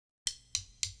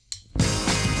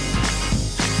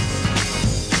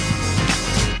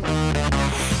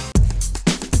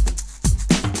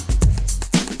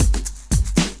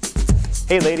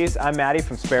Hey ladies, I'm Matty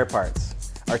from Spareparts.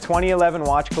 Our 2011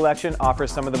 watch collection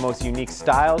offers some of the most unique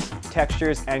styles,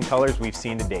 textures, and colors we've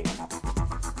seen to date.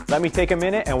 Let me take a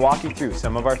minute and walk you through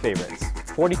some of our favorites.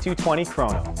 4220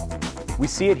 Chrono. We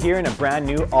see it here in a brand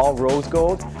new all rose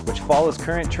gold, which follows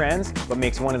current trends but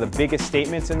makes one of the biggest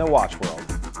statements in the watch world.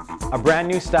 A brand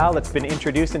new style that's been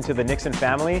introduced into the Nixon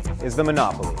family is the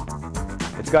Monopoly.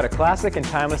 It's got a classic and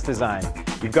timeless design.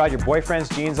 You've got your boyfriend's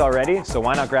jeans already, so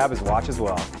why not grab his watch as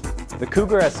well? The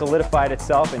Cougar has solidified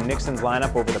itself in Nixon's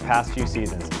lineup over the past few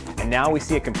seasons, and now we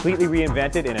see it completely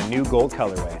reinvented in a new gold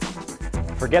colorway.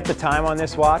 Forget the time on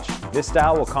this watch, this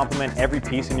style will complement every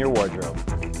piece in your wardrobe.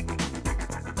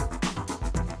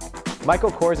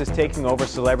 Michael Kors is taking over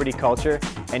celebrity culture,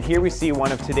 and here we see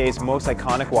one of today's most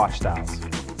iconic watch styles.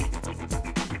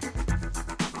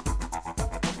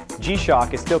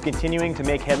 G-Shock is still continuing to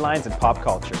make headlines in pop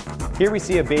culture. Here we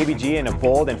see a baby G in a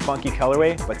bold and funky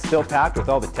colorway, but still packed with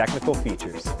all the technical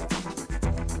features.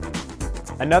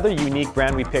 Another unique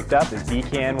brand we picked up is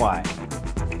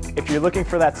DKNY. If you're looking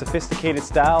for that sophisticated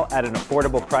style at an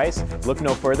affordable price, look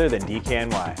no further than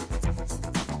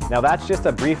DKNY. Now that's just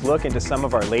a brief look into some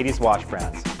of our ladies' watch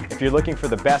brands. If you're looking for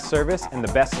the best service and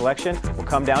the best selection, we'll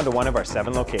come down to one of our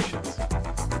 7 locations.